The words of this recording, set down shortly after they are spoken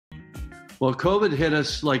Well, COVID hit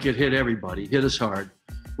us like it hit everybody, hit us hard.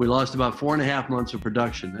 We lost about 4.5 months of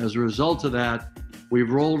production. As a result of that, we've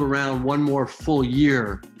rolled around one more full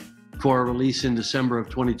year for a release in December of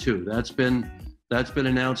 22. That's been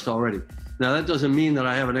announced already. Now, that doesn't mean that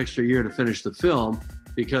I have an extra year to finish the film,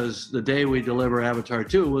 because the day we deliver Avatar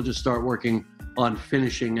 2, we'll just start working on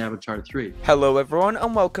finishing Avatar 3. Hello everyone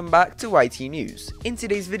and welcome back to YT News. In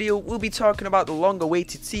today's video, we'll be talking about the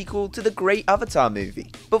long-awaited sequel to the great Avatar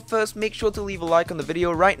movie. But first, make sure to leave a like on the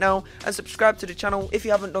video right now and subscribe to the channel if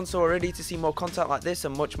you haven't done so already to see more content like this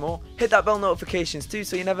and much more. Hit that bell notifications too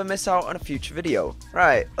so you never miss out on a future video.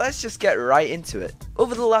 Right, let's just get right into it.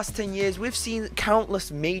 Over the last 10 years, we've seen countless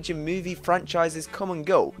major movie franchises come and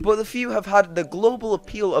go, but the few have had the global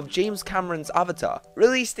appeal of James Cameron's Avatar.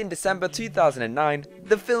 Released in December 2009,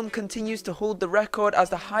 the film continues to hold the record as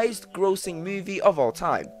the highest grossing movie of all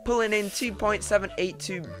time, pulling in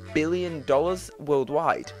 $2.782 billion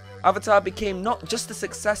worldwide. Avatar became not just a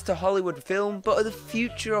success to Hollywood film, but the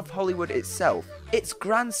future of Hollywood itself. Its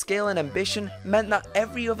grand scale and ambition meant that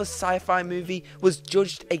every other sci-fi movie was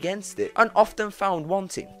judged against it, and often found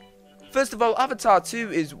wanting. First of all, Avatar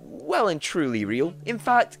 2 is well and truly real. In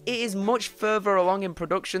fact, it is much further along in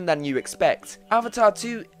production than you expect. Avatar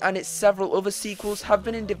 2 and its several other sequels have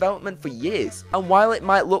been in development for years, and while it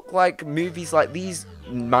might look like movies like these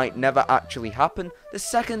might never actually happen, the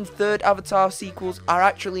second, third Avatar sequels are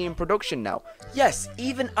actually in production now. Yes,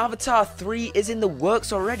 even Avatar 3 is in the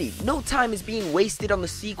works already. No time is being wasted on the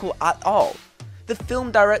sequel at all. The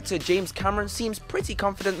film director James Cameron seems pretty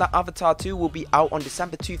confident that Avatar 2 will be out on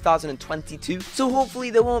December 2022, so hopefully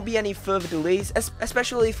there won't be any further delays,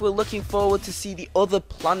 especially if we're looking forward to see the other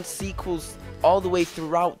planned sequels all the way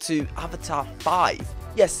throughout to Avatar 5.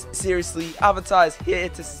 Yes, seriously, Avatar is here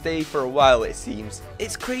to stay for a while it seems.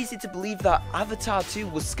 It's crazy to believe that Avatar 2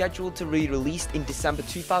 was scheduled to be released in December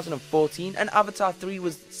 2014 and Avatar 3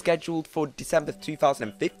 was scheduled for December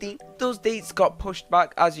 2015. Those dates got pushed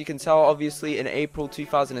back, as you can tell. Obviously in April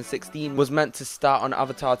 2016 was meant to start on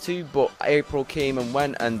Avatar 2, but April came and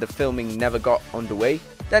went and the filming never got underway.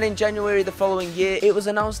 Then in January the following year, it was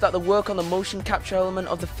announced that the work on the motion capture element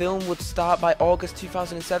of the film would start by August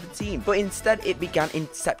 2017, but instead it began in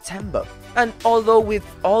September. And although with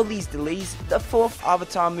all these delays, the fourth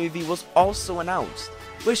Avatar movie was also announced.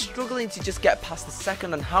 We're struggling to just get past the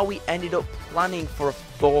second on how we ended up planning for a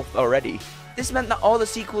fourth already. This meant that all the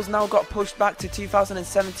sequels now got pushed back to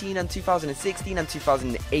 2017 and 2016 and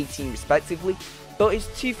 2018 respectively. But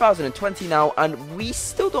it's 2020 now and we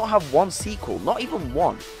still don't have one sequel, not even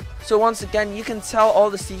one. So once again, you can tell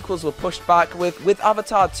all the sequels were pushed back, with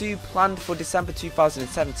Avatar 2 planned for December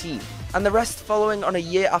 2017, and the rest following on a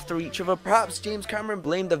year after each other. Perhaps James Cameron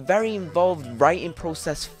blamed the very involved writing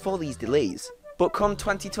process for these delays. But come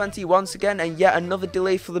 2020 once again, and yet another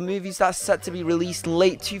delay for the movies that's set to be released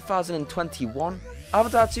late 2021.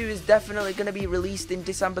 Avatar 2 is definitely going to be released in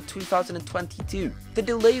December 2022. The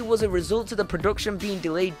delay was a result of the production being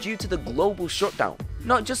delayed due to the global shutdown.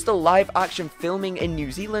 Not just the live action filming in New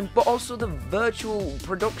Zealand, but also the virtual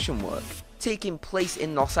production work taking place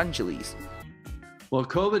in Los Angeles. Well,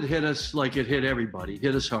 COVID hit us like it hit everybody,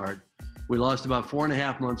 hit us hard. We lost about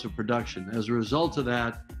 4.5 months of production. As a result of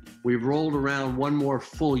that, we've rolled around one more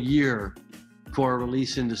full year for a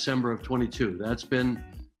release in December of 22. That's been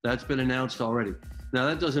announced already. Now,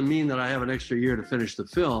 that doesn't mean that I have an extra year to finish the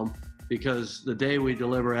film, because the day we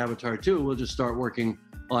deliver Avatar 2, we'll just start working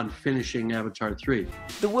on finishing Avatar 3.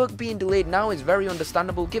 The work being delayed now is very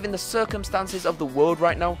understandable given the circumstances of the world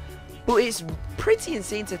right now, but it's pretty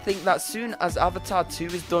insane to think that soon as Avatar 2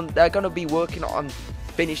 is done, they're going to be working on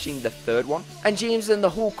finishing the third one, and James and the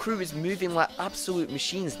whole crew is moving like absolute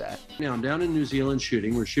machines there. Now, I'm down in New Zealand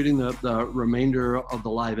shooting. We're shooting the remainder of the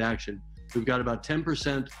live action. We've got about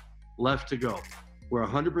 10% left to go. We're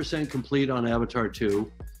 100% complete on Avatar 2,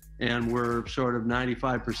 and we're sort of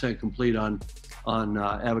 95% complete on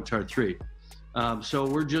Avatar 3. So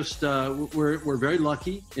we're just we're very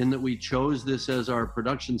lucky in that we chose this as our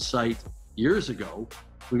production site years ago.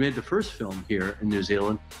 We made the first film here in New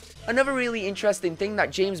Zealand. Another really interesting thing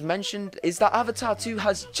that James mentioned is that Avatar 2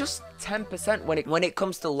 has just 10% when it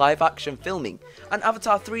comes to live action filming, and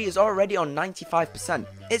Avatar 3 is already on 95%.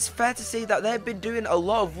 It's fair to say that they've been doing a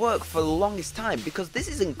lot of work for the longest time, because this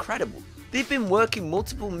is incredible. They've been working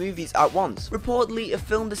multiple movies at once. Reportedly, a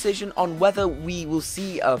film decision on whether we will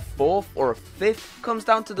see a fourth or a fifth comes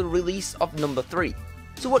down to the release of number 3.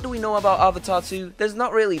 So what do we know about Avatar 2? There's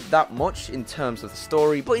not really that much in terms of the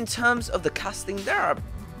story, but in terms of the casting, there are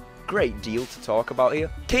great deal to talk about here.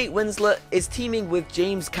 Kate Winslet is teaming with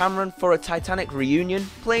James Cameron for a Titanic reunion,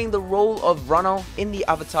 playing the role of Ronald in the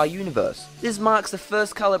Avatar universe. This marks the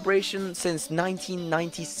first collaboration since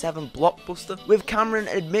 1997 Blockbuster, with Cameron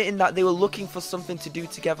admitting that they were looking for something to do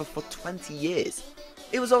together for 20 years.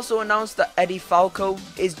 It was also announced that Eddie Falco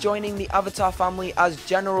is joining the Avatar family as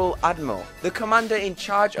General Admiral, the commander in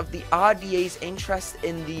charge of the RDA's interest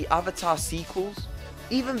in the Avatar sequels.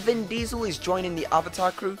 Even Vin Diesel is joining the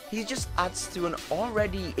Avatar crew. He just adds to an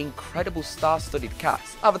already incredible star-studded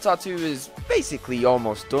cast. Avatar 2 is basically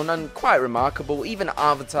almost done and quite remarkable. Even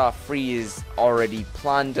Avatar 3 is already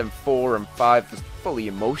planned and 4 and 5 is fully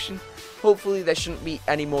in motion. Hopefully there shouldn't be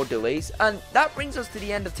any more delays, and that brings us to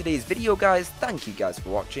the end of today's video, guys. Thank you guys for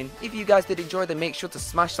watching. If you guys did enjoy, then make sure to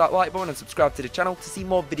smash that like button and subscribe to the channel to see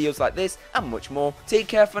more videos like this and much more. Take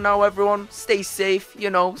care for now, everyone. Stay safe,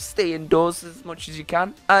 stay indoors as much as you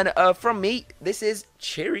can. And from me, this is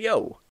cheerio.